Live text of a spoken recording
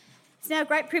now a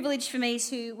great privilege for me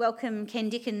to welcome Ken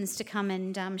Dickens to come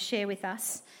and share with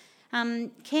us.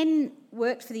 Ken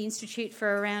worked for the Institute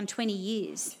for around 20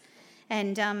 years,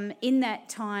 and in that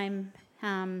time,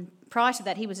 prior to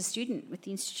that, he was a student with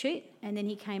the Institute, and then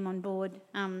he came on board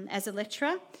as a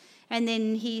lecturer, and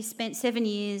then he spent 7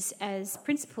 years as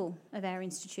principal of our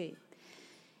Institute.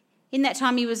 In that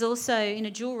time, he was also in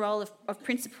a dual role of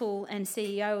principal and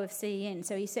CEO of CEN,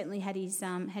 so he certainly had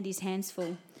his hands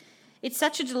full. It's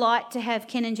such a delight to have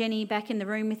Ken and Jenny back in the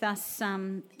room with us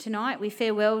tonight. We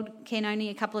farewelled Ken only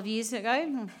a couple of years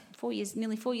ago,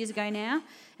 nearly 4 years ago now,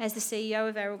 as the CEO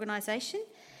of our organisation.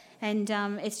 And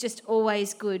it's just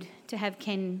always good to have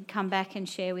Ken come back and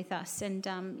share with us. And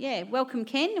welcome,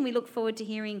 Ken, and we look forward to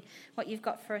hearing what you've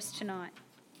got for us tonight.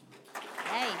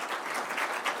 Hey.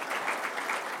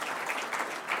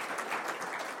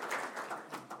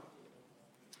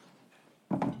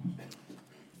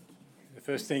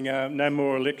 First thing, no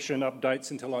more election updates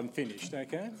until I'm finished,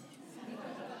 okay?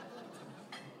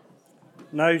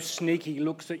 No sneaky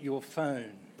looks at your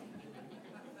phone.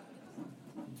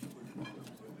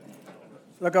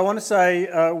 Look, I want to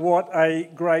say what a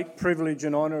great privilege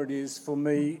and honour it is for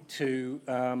me to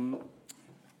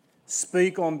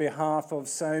speak on behalf of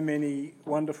so many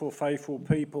wonderful, faithful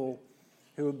people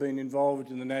who have been involved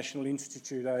in the National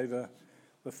Institute over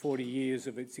the 40 years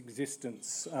of its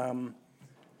existence.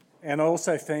 And I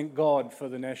also thank God for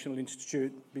the National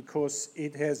Institute because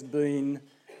it has been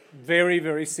very,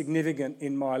 very significant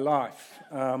in my life.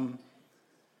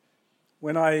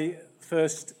 When I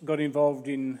first got involved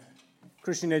in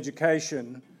Christian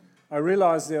education, I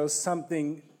realised there was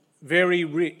something very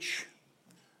rich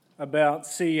about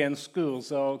CEN schools.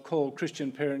 They were called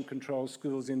Christian Parent Control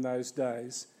schools in those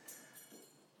days.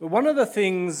 But one of the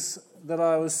things that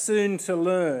I was soon to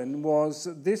learn was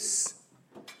that this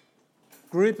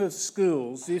group of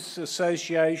schools, this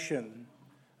association,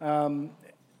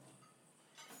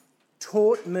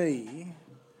 taught me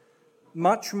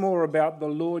much more about the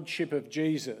Lordship of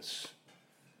Jesus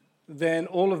than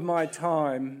all of my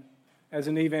time as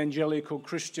an evangelical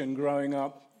Christian growing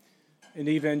up in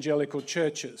evangelical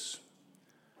churches.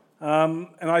 And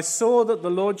I saw that the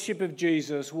Lordship of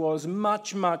Jesus was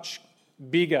much, much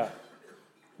bigger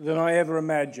than I ever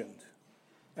imagined,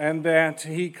 and that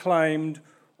he claimed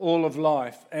all of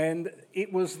life. And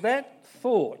it was that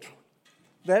thought,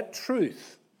 that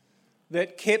truth,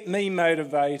 that kept me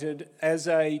motivated as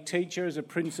a teacher, as a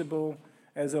principal,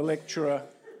 as a lecturer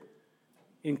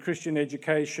in Christian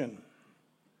education.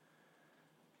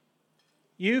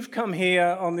 You've come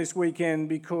here on this weekend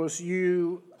because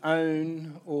you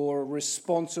own or are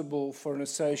responsible for an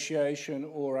association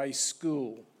or a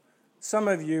school. Some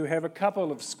of you have a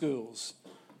couple of schools.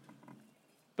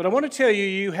 But I want to tell you,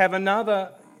 you have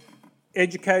another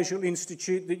educational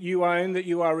institute that you own, that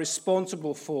you are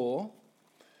responsible for,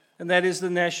 and that is the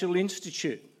National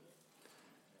Institute.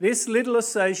 This little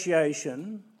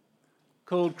association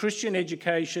called Christian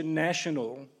Education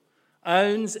National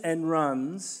owns and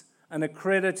runs an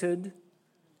accredited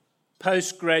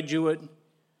postgraduate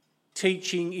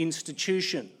teaching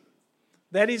institution.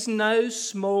 That is no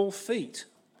small feat.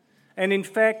 And in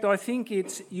fact, I think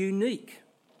it's unique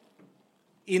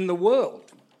in the world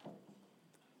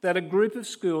that a group of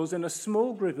schools and a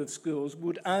small group of schools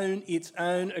would own its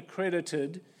own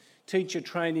accredited teacher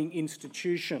training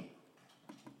institution.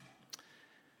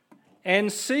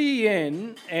 And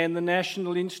CEN and the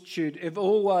National Institute have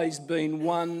always been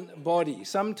one body.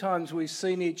 Sometimes we've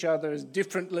seen each other as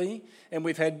differently and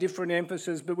we've had different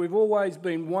emphasis, but we've always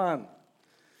been one.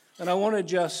 And I want to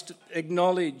just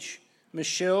acknowledge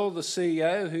Michelle, the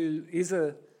CEO, who is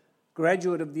a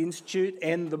graduate of the Institute,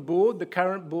 and the board, the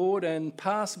current board and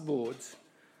past boards,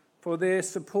 for their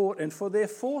support and for their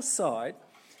foresight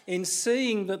in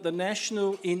seeing that the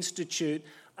National Institute,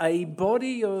 a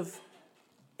body of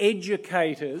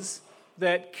educators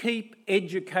that keep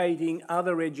educating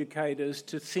other educators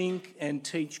to think and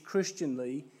teach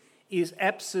Christianly, is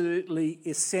absolutely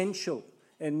essential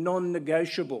and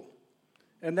non-negotiable.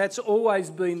 And that's always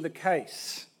been the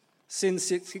case since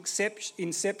its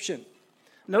inception.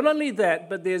 Not only that,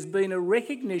 but there's been a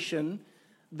recognition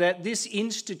that this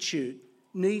institute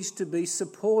needs to be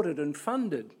supported and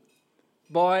funded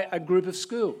by a group of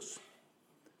schools.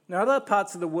 Now, other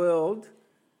parts of the world,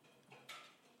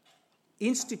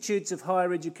 institutes of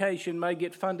higher education may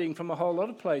get funding from a whole lot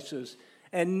of places,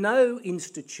 and no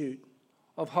institute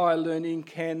of higher learning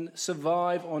can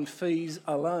survive on fees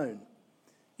alone.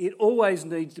 It always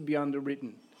needs to be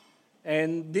underwritten.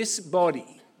 And this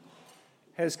body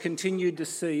has continued to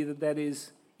see that that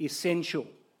is essential.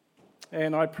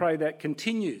 And I pray that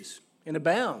continues and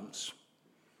abounds.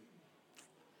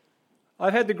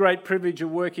 I've had the great privilege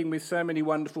of working with so many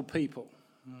wonderful people,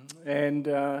 and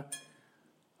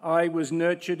I was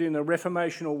nurtured in a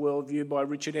reformational worldview by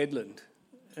Richard Edlund,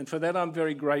 and for that I'm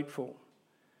very grateful.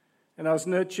 And I was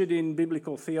nurtured in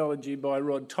biblical theology by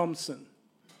Rod Thompson,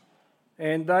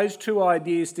 and those two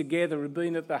ideas together have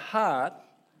been at the heart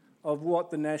of what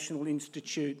the National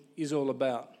Institute is all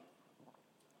about.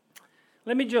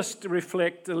 Let me just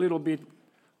reflect a little bit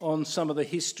on some of the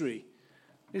history.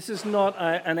 This is not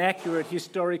an accurate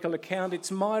historical account,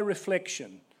 it's my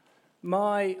reflection,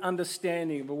 my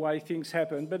understanding of the way things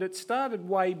happen, but it started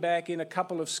way back in a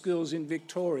couple of schools in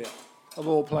Victoria, of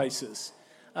all places.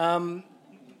 Mount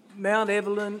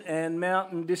Evelyn and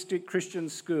Mountain District Christian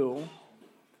School,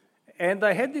 and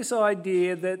they had this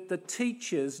idea that the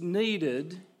teachers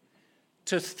needed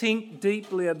to think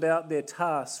deeply about their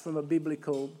tasks from a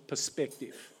biblical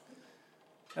perspective.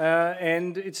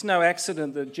 And it's no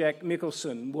accident that Jack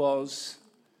Mickelson was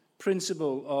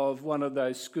principal of one of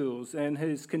those schools and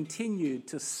has continued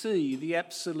to see the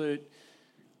absolute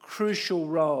crucial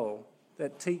role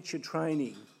that teacher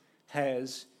training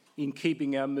has in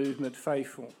keeping our movement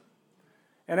faithful.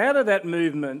 And out of that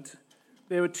movement,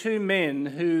 there were two men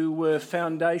who were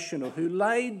foundational, who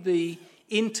laid the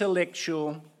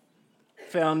intellectual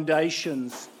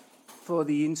foundations for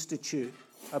the Institute,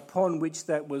 upon which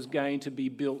that was going to be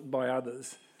built by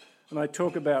others. And I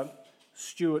talk about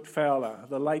Stuart Fowler,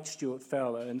 the late Stuart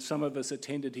Fowler, and some of us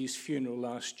attended his funeral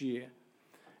last year,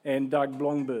 and Doug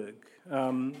Blomberg,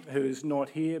 who is not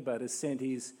here but has sent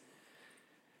his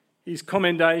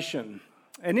commendation.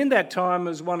 And in that time,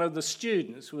 as one of the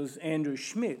students was Andrew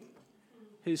Schmidt,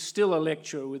 who's still a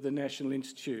lecturer with the National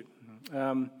Institute,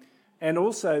 and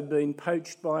also been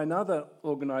poached by another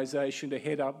organisation to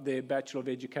head up their Bachelor of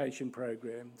Education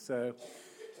program.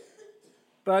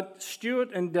 But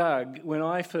Stuart and Doug, when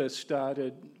I first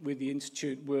started with the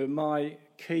Institute, were my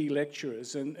key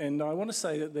lecturers, and I want to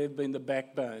say that they've been the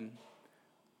backbone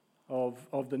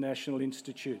of the National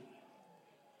Institute.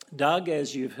 Doug,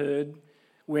 as you've heard,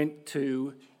 went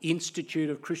to Institute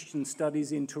of Christian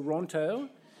Studies in Toronto,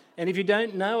 and if you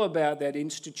don't know about that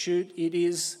institute, it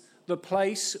is the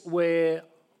place where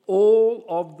all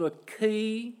of the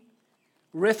key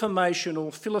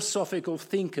reformational philosophical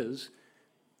thinkers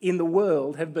in the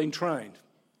world have been trained.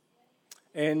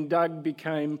 And Doug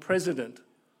became president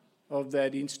of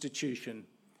that institution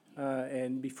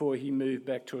and before he moved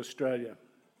back to Australia.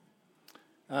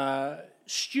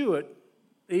 Stuart,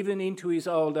 even into his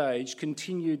old age,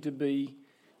 continued to be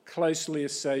closely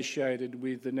associated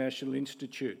with the National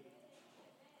Institute.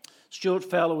 Stuart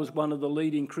Fowler was one of the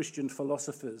leading Christian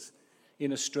philosophers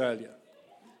in Australia.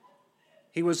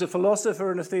 He was a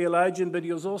philosopher and a theologian, but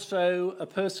he was also a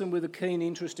person with a keen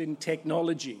interest in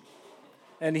technology,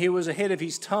 and he was ahead of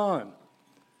his time.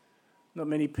 Not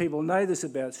many people know this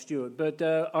about Stuart, but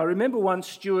I remember once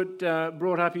Stuart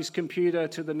brought up his computer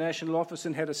to the National Office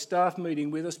and had a staff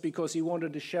meeting with us because he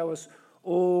wanted to show us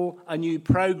all a new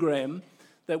program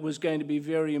that was going to be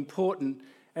very important.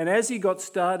 And as he got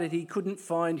started, he couldn't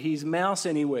find his mouse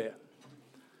anywhere.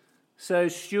 So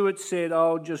Stuart said,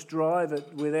 I'll just drive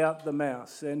it without the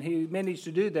mouse. And he managed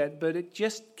to do that, but it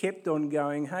just kept on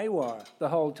going haywire the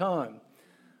whole time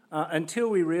until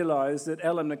we realised that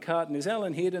Alan McCartan, is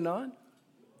Alan here tonight?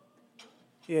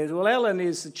 Yes, well, Alan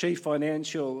is the Chief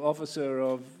Financial Officer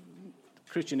of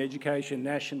Christian Education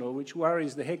National, which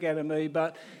worries the heck out of me,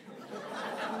 but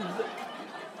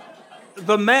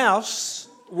the mouse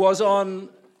was on...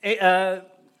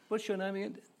 what's your name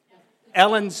again?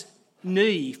 Alan's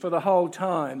knee for the whole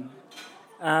time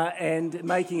and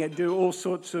making it do all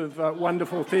sorts of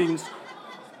wonderful things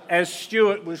as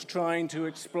Stuart was trying to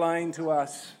explain to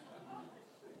us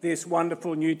this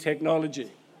wonderful new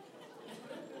technology.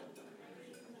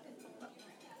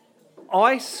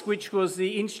 ICE, which was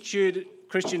the Institute of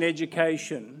Christian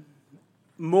Education,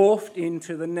 morphed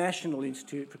into the National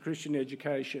Institute for Christian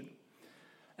Education.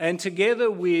 And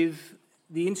together with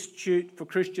the Institute for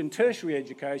Christian Tertiary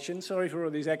Education, sorry for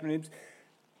all these acronyms,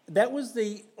 that was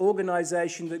the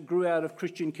organisation that grew out of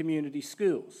Christian Community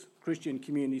Schools. Christian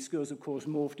Community Schools, of course,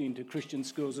 morphed into Christian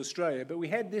Schools Australia. But we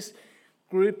had this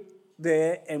group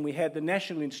there and we had the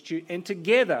National Institute, and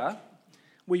together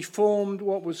we formed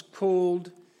what was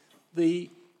called the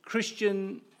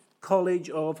Christian College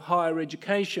of Higher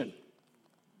Education.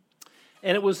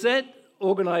 And it was that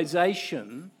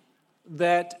organisation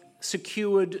that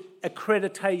secured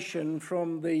accreditation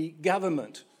from the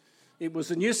government. It was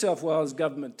the New South Wales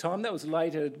government time. That was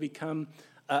later to become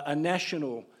a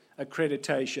national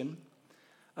accreditation.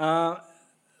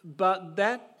 But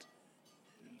that,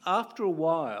 after a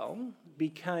while,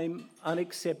 became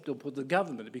unacceptable to the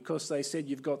government because they said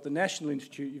you've got the National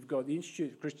Institute, you've got the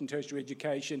Institute of Christian Tertiary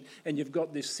Education, and you've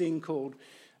got this thing called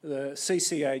the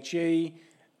CCHE.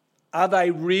 Are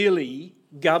they really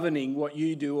governing what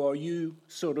you do, or are you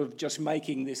sort of just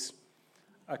making this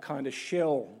a kind of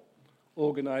shell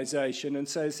organisation? And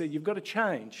so they said, you've got to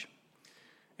change.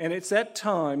 And it's that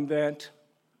time that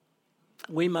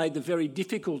we made the very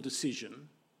difficult decision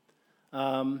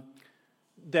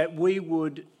that we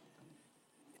would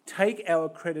take our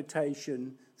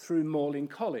accreditation through Morling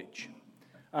College.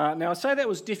 Now, I say that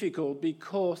was difficult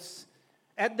because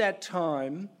at that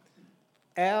time,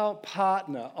 our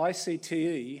partner,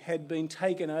 ICTE, had been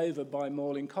taken over by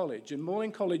Morling College, and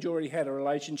Morling College already had a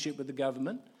relationship with the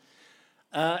government.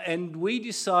 And we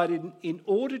decided, in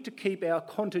order to keep our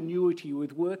continuity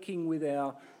with working with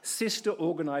our sister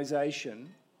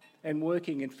organisation and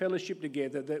working in fellowship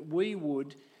together, that we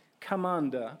would come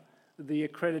under the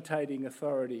accrediting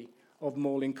authority of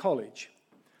Morling College.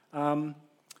 And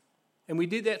we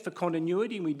did that for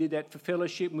continuity, and we did that for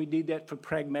fellowship, and we did that for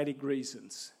pragmatic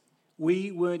reasons.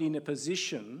 We weren't in a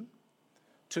position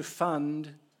to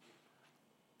fund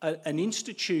an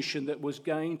institution that was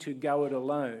going to go it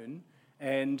alone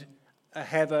and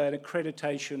have an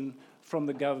accreditation from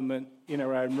the government in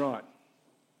our own right.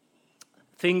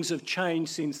 Things have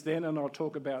changed since then, and I'll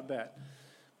talk about that.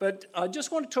 But I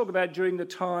just want to talk about during the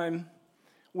time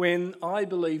when I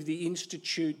believe the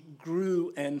Institute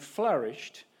grew and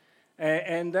flourished,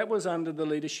 and that was under the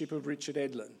leadership of Richard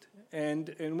Edlund.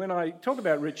 And when I talk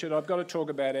about Richard, I've got to talk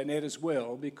about Annette as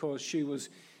well, because she was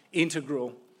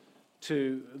integral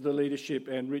to the leadership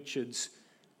and Richard's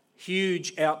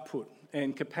huge output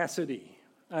and capacity.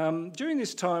 During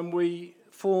this time, we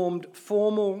formed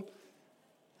formal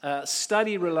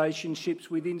study relationships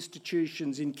with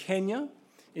institutions in Kenya,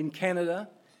 in Canada,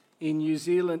 in New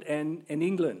Zealand and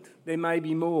England. There may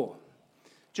be more.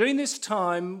 During this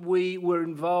time, we were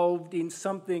involved in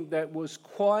something that was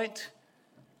quite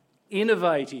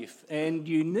innovative and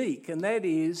unique, and that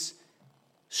is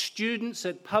students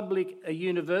at public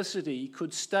university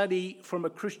could study from a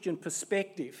Christian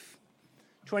perspective,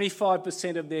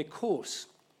 25% of their course.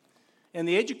 And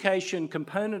the education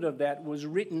component of that was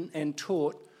written and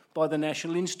taught by the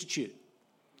National Institute.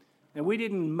 Now, we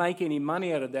didn't make any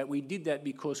money out of that. We did that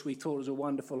because we thought it was a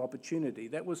wonderful opportunity.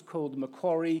 That was called the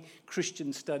Macquarie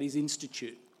Christian Studies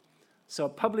Institute. So a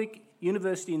public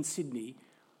university in Sydney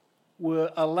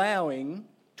were allowing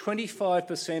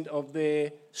 25% of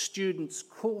their students'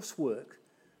 coursework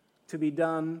to be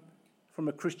done from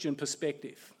a Christian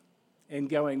perspective and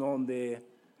going on their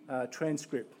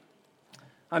transcript.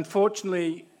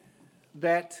 Unfortunately,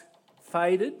 that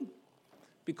faded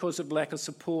because of lack of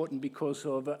support and because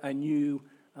of a new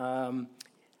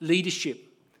leadership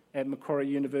at Macquarie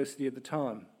University at the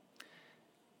time.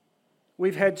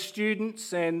 We've had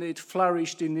students, and it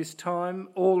flourished in this time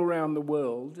all around the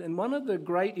world. And one of the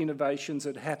great innovations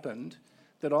that happened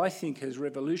that I think has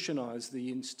revolutionised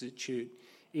the Institute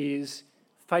is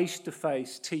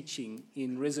face-to-face teaching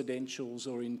in residentials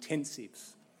or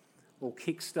intensives or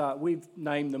Kickstart. We've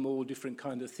named them all different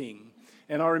kind of thing.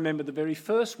 And I remember the very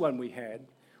first one we had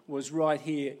was right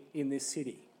here in this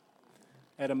city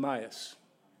at Emmaus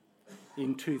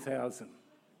in 2000.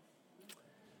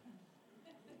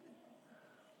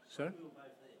 Sorry?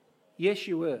 Yes,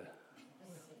 you were.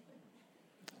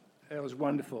 That was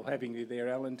wonderful having you there,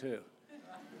 Alan, too.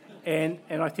 And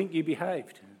I think you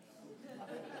behaved.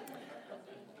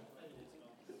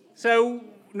 So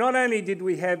not only did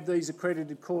we have these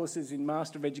accredited courses in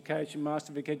Master of Education,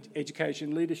 Master of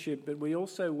Education Leadership, but we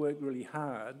also worked really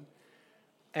hard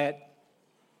at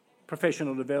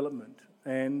professional development.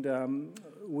 And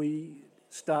we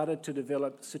started to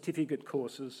develop certificate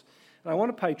courses. And I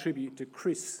want to pay tribute to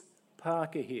Chris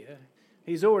Parker here.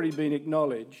 He's already been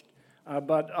acknowledged,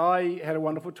 but I had a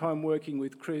wonderful time working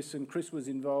with Chris, and Chris was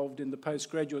involved in the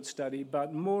postgraduate study,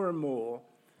 but more and more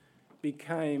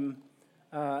became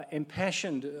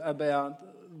impassioned about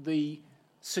the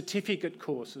certificate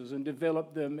courses and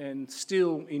developed them and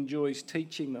still enjoys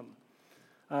teaching them.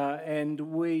 And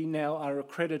we now are an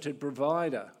accredited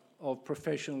provider of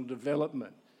professional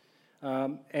development.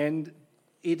 And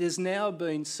it has now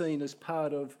been seen as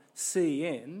part of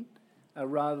CEN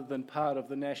rather than part of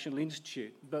the National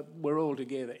Institute, but we're all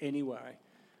together anyway.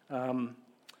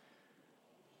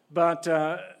 But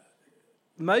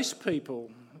most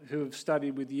people who have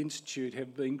studied with the Institute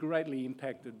have been greatly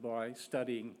impacted by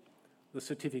studying the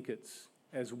certificates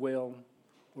as well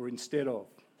or instead of.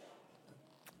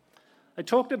 I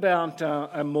talked about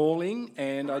a Morling,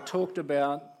 and I talked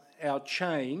about our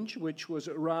change, which was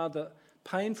a rather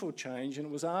painful change, and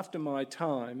it was after my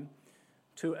time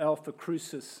to Alpha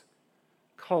Crucis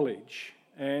College.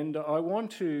 And I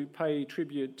want to pay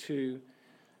tribute to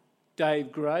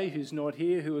Dave Gray, who's not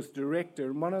here, who was director.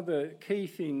 And one of the key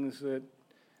things that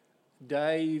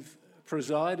Dave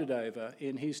presided over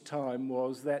in his time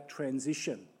was that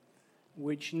transition,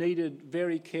 which needed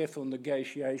very careful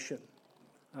negotiation.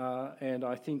 And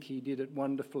I think he did it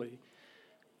wonderfully.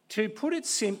 To put it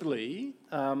simply,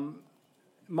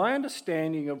 my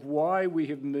understanding of why we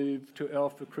have moved to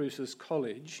Alpha Crucis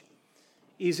College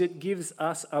is it gives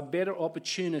us a better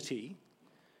opportunity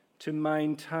to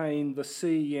maintain the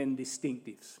CEN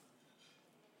distinctives.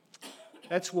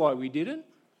 That's why we did it,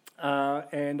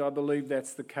 and I believe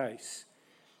that's the case.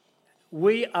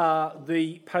 We are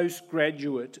the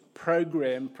postgraduate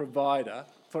program provider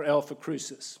for Alpha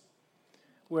Crucis,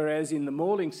 whereas in the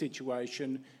Morling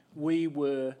situation, we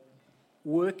were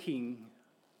working,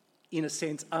 in a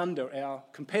sense, under our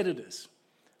competitors.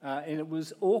 And it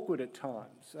was awkward at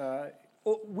times,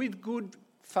 with good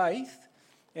faith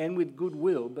and with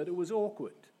goodwill, but it was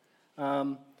awkward.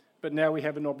 But now we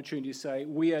have an opportunity to say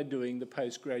we are doing the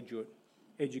postgraduate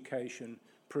education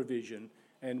provision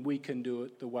and we can do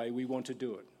it the way we want to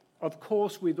do it. Of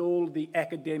course, with all the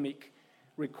academic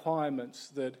requirements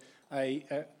that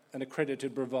an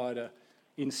accredited provider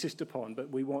insist upon, but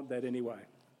we want that anyway.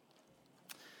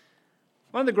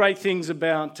 One of the great things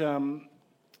about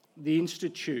the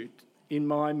Institute, in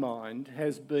my mind,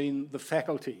 has been the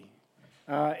faculty.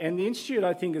 And the Institute,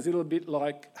 I think, is a little bit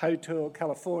like Hotel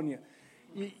California.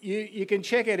 You can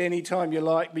check it any time you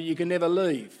like, but you can never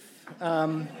leave.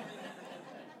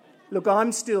 Look,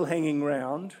 I'm still hanging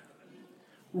round.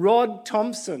 Rod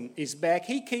Thompson is back.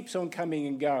 He keeps on coming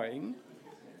and going.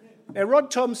 Now, Rod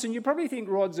Thompson, you probably think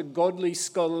Rod's a godly,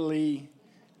 scholarly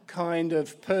kind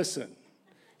of person.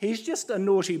 He's just a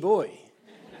naughty boy.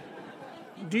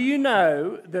 Do you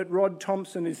know that Rod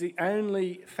Thompson is the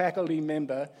only faculty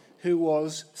member who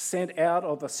was sent out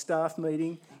of a staff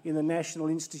meeting in the National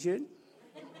Institute?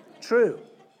 True.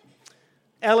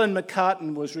 Alan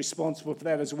McCartan was responsible for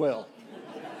that as well.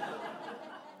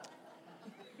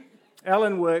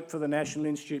 Alan worked for the National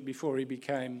Institute before he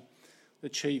became the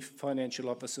Chief Financial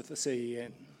Officer for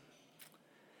CEN.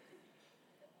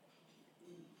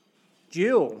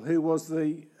 Jill, who was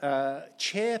the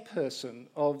chairperson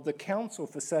of the council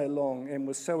for so long and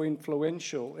was so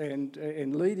influential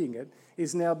and leading it,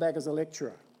 is now back as a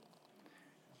lecturer.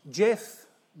 Jeff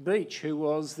Beach, who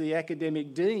was the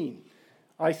academic dean,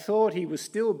 I thought he was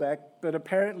still back, but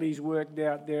apparently he's worked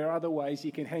out there are other ways he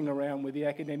can hang around with the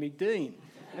academic dean,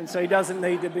 and so he doesn't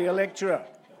need to be a lecturer.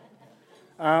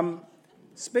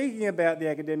 Speaking about the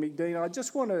academic dean, I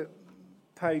just want to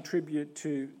pay tribute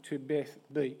to Beth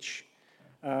Beach.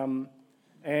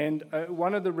 And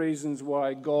one of the reasons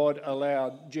why God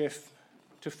allowed Jeff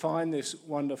to find this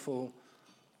wonderful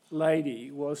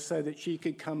lady was so that she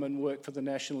could come and work for the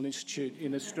National Institute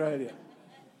in Australia.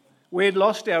 We had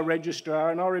lost our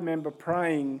registrar, and I remember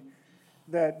praying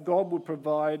that God would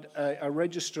provide a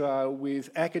registrar with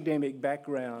academic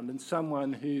background and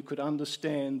someone who could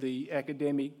understand the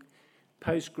academic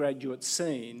postgraduate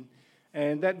scene.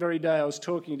 And that very day I was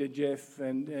talking to Jeff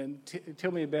and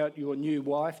tell me about your new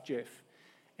wife, Jeff.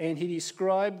 And he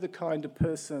described the kind of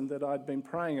person that I'd been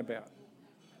praying about.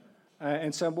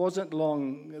 And so it wasn't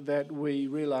long that we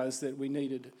realised that we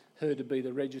needed her to be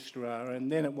the registrar,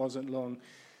 and then it wasn't long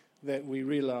that we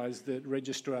realised that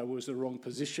registrar was the wrong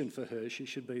position for her. She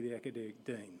should be the academic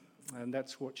dean. And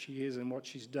that's what she is and what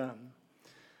she's done.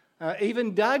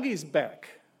 Even Doug is back.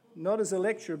 Not as a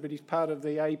lecturer, but he's part of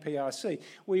the APRC.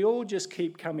 We all just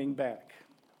keep coming back.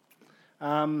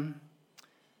 And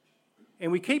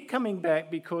we keep coming back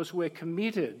because we're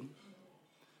committed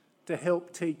to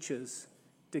help teachers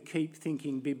to keep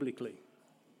thinking biblically.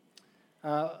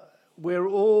 We're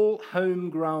all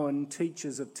homegrown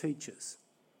teachers of teachers.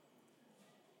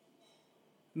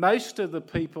 Most of the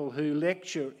people who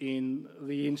lecture in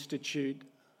the Institute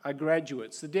are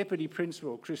graduates. The Deputy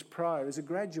Principal, Chris Pryor, is a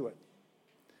graduate.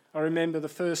 I remember the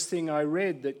first thing I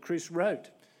read that Chris wrote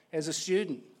as a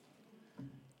student.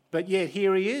 But yet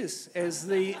here he is as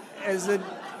the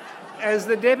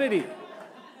deputy.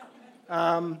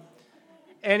 And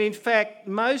in fact,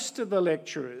 most of the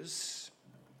lecturers,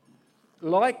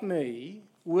 like me,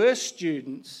 were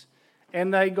students,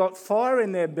 and they got fire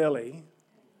in their belly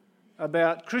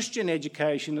about Christian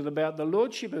education and about the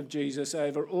Lordship of Jesus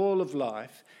over all of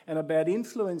life and about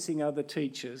influencing other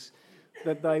teachers,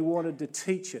 that they wanted to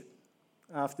teach it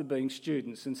after being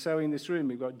students. And so in this room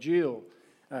we've got Jill,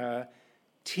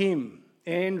 Tim,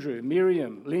 Andrew,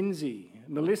 Miriam, Lindsay,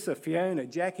 Melissa, Fiona,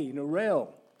 Jackie, Narelle.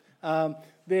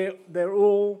 They're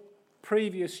all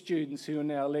previous students who are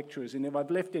now lecturers, and if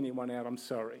I've left anyone out, I'm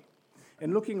sorry.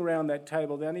 And looking around that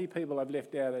table, the only people I've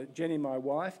left out are Jenny, my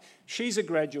wife. She's a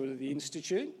graduate of the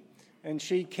Institute, and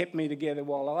she kept me together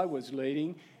while I was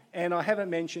leading. And I haven't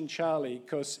mentioned Charlie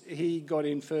because he got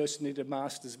in first and did a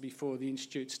master's before the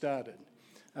Institute started.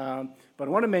 But I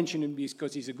want to mention him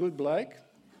because he's a good bloke,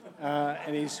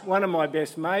 and he's one of my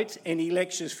best mates, and he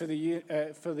lectures for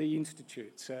the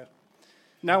Institute. So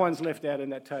no one's left out in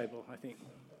that table, I think.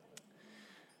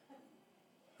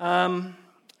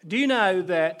 Do you know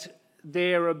that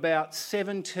there are about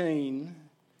 17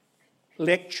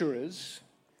 lecturers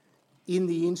in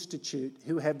the Institute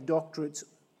who have doctorates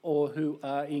or who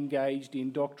are engaged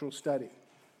in doctoral study?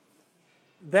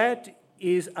 That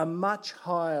is a much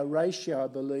higher ratio, I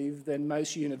believe, than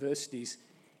most universities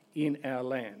in our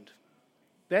land.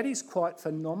 That is quite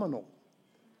phenomenal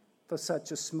for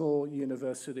such a small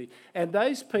university. And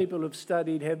those people who've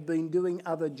studied have been doing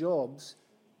other jobs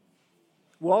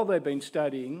while they've been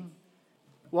studying,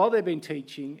 while they've been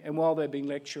teaching, and while they've been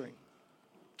lecturing.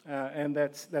 And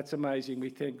that's amazing. We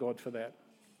thank God for that.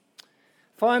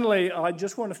 Finally, I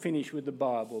just want to finish with the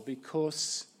Bible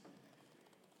because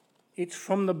it's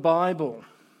from the Bible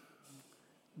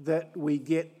that we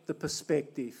get the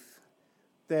perspective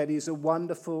that is a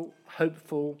wonderful,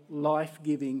 hopeful,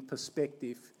 life-giving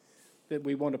perspective that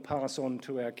we want to pass on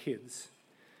to our kids.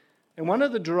 And one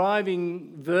of the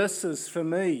driving verses for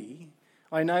me,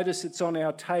 I notice it's on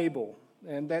our table,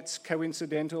 and that's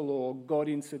coincidental or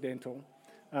God-incidental.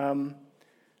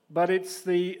 But it's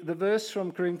the verse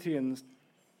from Corinthians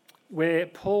where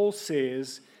Paul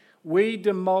says, "We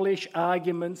demolish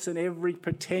arguments and every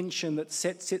pretension that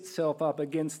sets itself up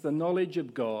against the knowledge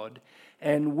of God,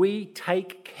 and we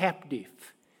take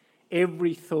captive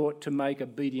every thought to make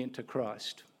obedient to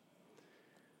Christ."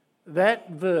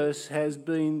 That verse has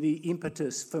been the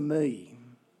impetus for me.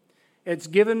 It's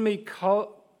given me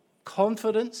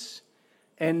confidence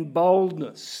and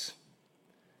boldness.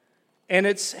 And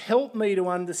it's helped me to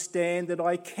understand that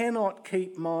I cannot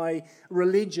keep my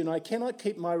religion, I cannot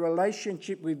keep my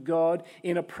relationship with God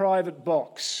in a private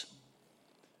box.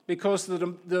 Because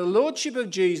the Lordship of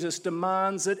Jesus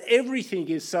demands that everything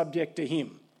is subject to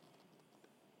Him.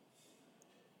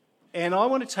 And I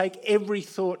want to take every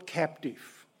thought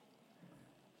captive.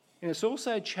 And it's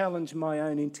also challenged my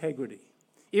own integrity.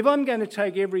 If I'm going to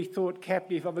take every thought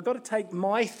captive, I've got to take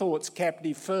my thoughts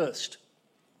captive first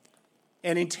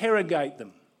and interrogate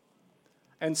them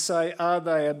and say, are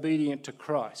they obedient to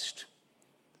Christ?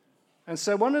 And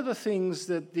so one of the things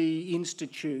that the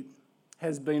Institute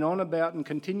has been on about and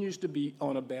continues to be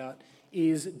on about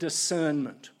is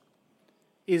discernment,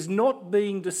 is not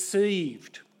being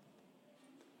deceived,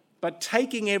 but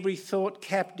taking every thought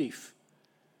captive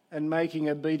and making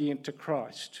obedient to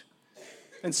Christ.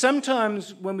 And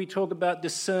sometimes when we talk about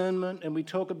discernment and we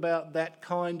talk about that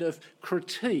kind of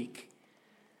critique,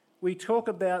 we talk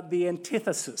about the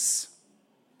antithesis,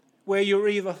 where you're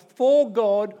either for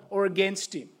God or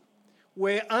against Him,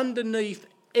 where underneath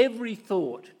every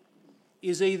thought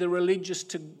is either religious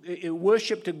to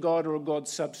worship to God or a God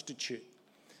substitute.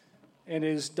 And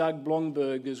as Doug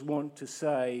Blomberg is wont to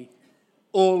say,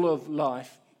 all of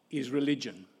life is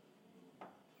religion.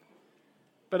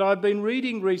 But I've been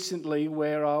reading recently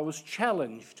where I was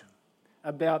challenged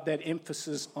about that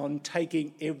emphasis on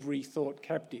taking every thought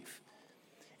captive.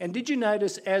 And did you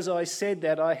notice as I said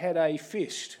that I had a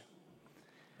fist?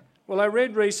 Well, I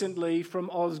read recently from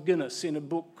Os Guinness in a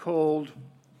book called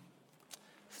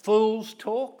Fool's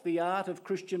Talk, The Art of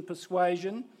Christian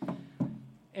Persuasion.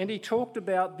 And he talked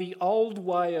about the old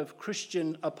way of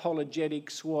Christian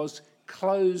apologetics was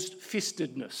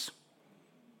closed-fistedness.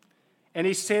 And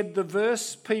he said the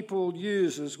verse people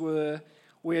uses were,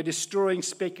 "We're destroying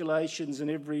speculations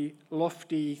and every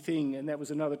lofty thing," and that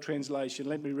was another translation.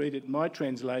 Let me read it in my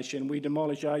translation. "We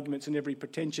demolish arguments and every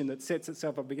pretension that sets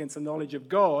itself up against the knowledge of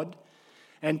God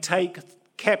and take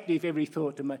captive every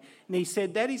thought to make." And he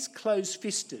said that is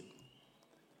close-fisted.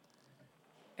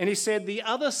 And he said the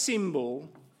other symbol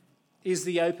is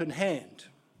the open hand.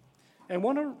 And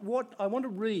I want to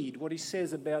read what he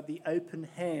says about the open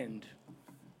hand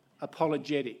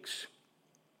apologetics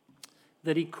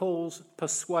that he calls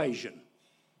persuasion.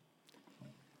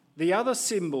 The other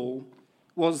symbol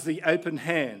was the open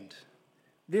hand.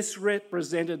 This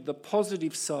represented the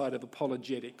positive side of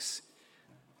apologetics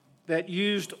that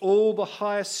used all the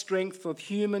highest strength of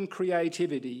human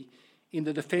creativity in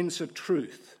the defence of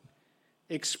truth,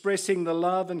 expressing the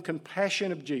love and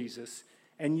compassion of Jesus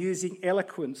and using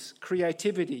eloquence,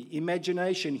 creativity,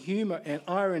 imagination, humour and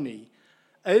irony.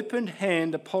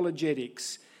 Open-hand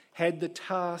apologetics had the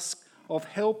task of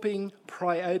helping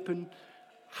pry open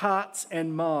hearts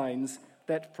and minds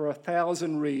that for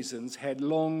 1,000 reasons had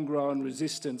long grown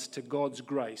resistance to God's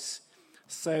grace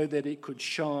so that it could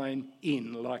shine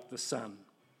in like the sun.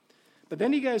 But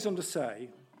then he goes on to say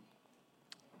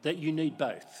that you need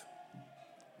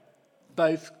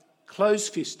both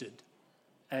close-fisted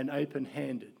and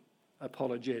open-handed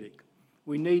apologetic.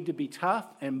 We need to be tough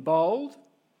and bold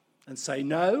and say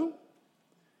no,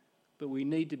 but we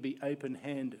need to be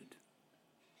open-handed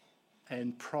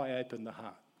and pry open the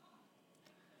heart.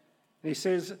 And he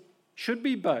says, should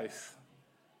be both,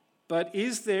 but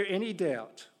is there any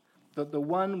doubt that the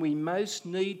one we most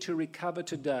need to recover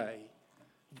today,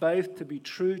 both to be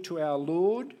true to our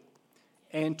Lord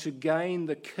and to gain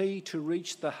the key to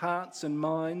reach the hearts and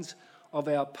minds of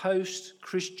our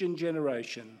post-Christian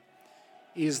generation,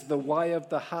 is the way of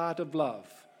the heart of love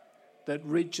that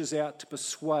reaches out to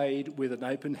persuade with an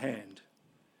open hand.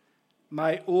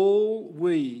 May all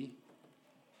we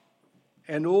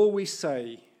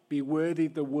say be worthy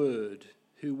of the Word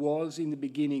who was in the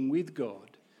beginning with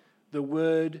God, the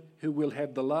Word who will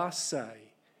have the last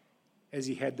say as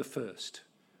he had the first,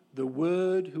 the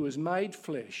Word who was made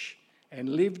flesh and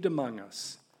lived among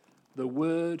us, the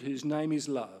Word whose name is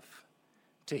love.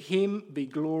 To him be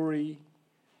glory,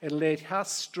 and let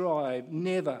us strive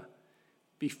never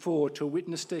before to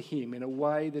witness to him in a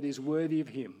way that is worthy of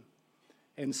him,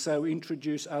 and so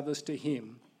introduce others to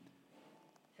him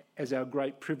as our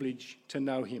great privilege to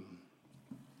know him.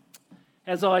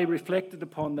 As I reflected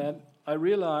upon that, I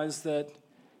realised that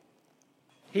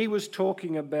he was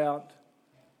talking about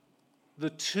the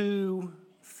two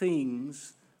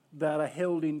things that are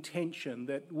held in tension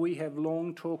that we have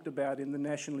long talked about in the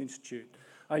National Institute.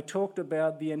 I talked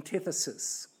about the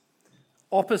antithesis,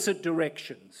 opposite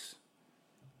directions,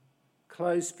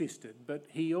 close-fisted, but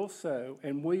he also,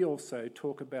 and we also,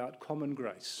 talk about common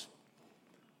grace,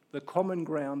 the common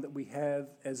ground that we have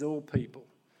as all people.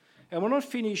 And I want to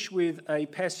finish with a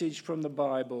passage from the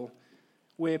Bible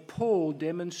where Paul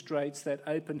demonstrates that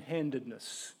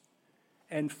open-handedness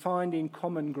and finding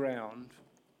common ground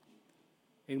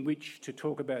in which to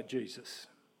talk about Jesus.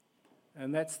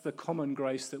 And that's the common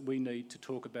grace that we need to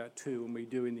talk about too, and we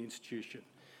do in the institution.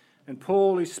 And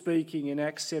Paul is speaking in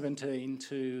Acts 17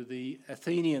 to the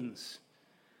Athenians,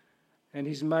 and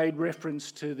he's made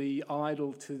reference to the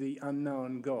idol, to the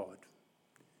unknown God.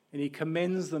 And he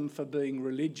commends them for being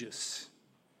religious.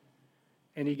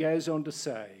 And he goes on to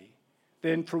say,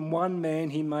 then from one man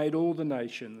he made all the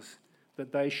nations,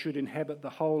 that they should inhabit the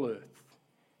whole earth.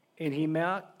 And he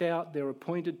marked out their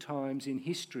appointed times in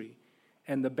history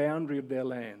and the boundary of their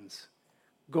lands.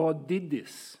 God did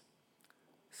this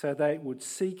so they would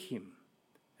seek him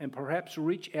and perhaps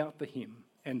reach out for him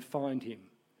and find him,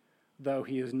 though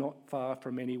he is not far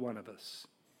from any one of us.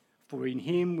 For in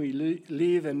him we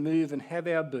live and move and have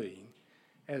our being,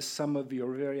 as some of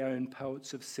your very own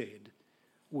poets have said,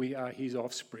 we are his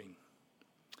offspring.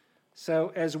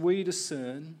 So as we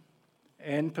discern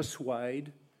and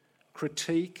persuade,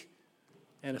 critique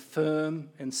and affirm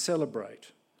and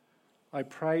celebrate, I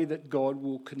pray that God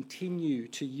will continue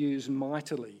to use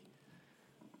mightily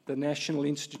the National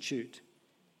Institute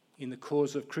in the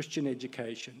cause of Christian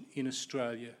education in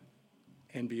Australia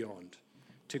and beyond.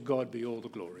 To God be all the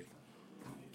glory.